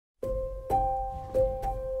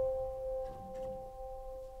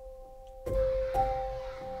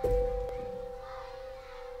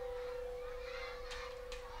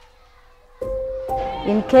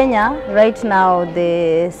In Kenya, right now,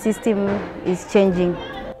 the system is changing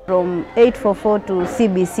from 844 to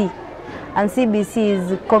CBC. And CBC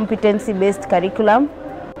is competency-based curriculum,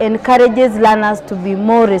 encourages learners to be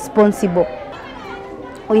more responsible.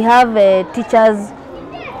 We have teachers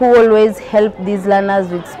who always help these learners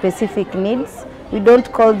with specific needs. We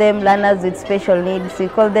don't call them learners with special needs, we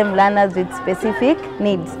call them learners with specific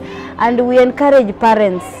needs. And we encourage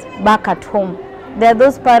parents back at home. There are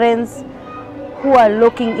those parents who are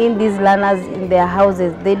locking in these learners in their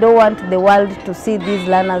houses. They don't want the world to see these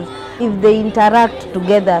learners. If they interact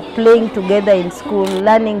together, playing together in school,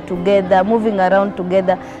 learning together, moving around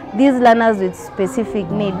together, these learners with specific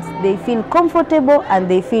needs, they feel comfortable and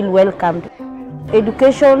they feel welcomed.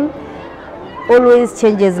 Education always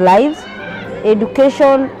changes lives.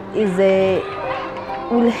 Education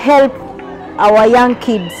will help our young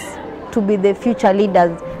kids to be the future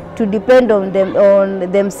leaders, to depend on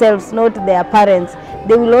themselves, not their parents.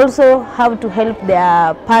 They will also have to help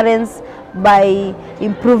their parents by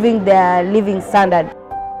improving their living standard.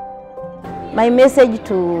 My message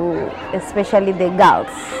to especially the girls,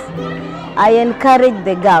 I encourage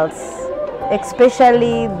the girls,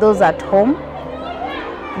 especially those at home,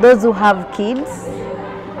 those who have kids,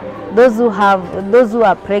 those who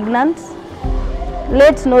are pregnant.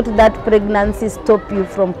 Let not that pregnancy stop you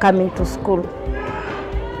from coming to school.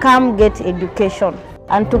 Come get education.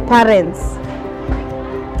 And to parents,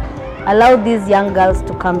 allow these young girls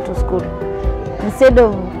to come to school. Instead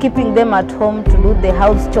of keeping them at home to do the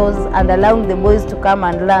house chores and allowing the boys to come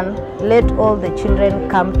and learn, let all the children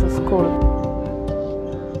come to school.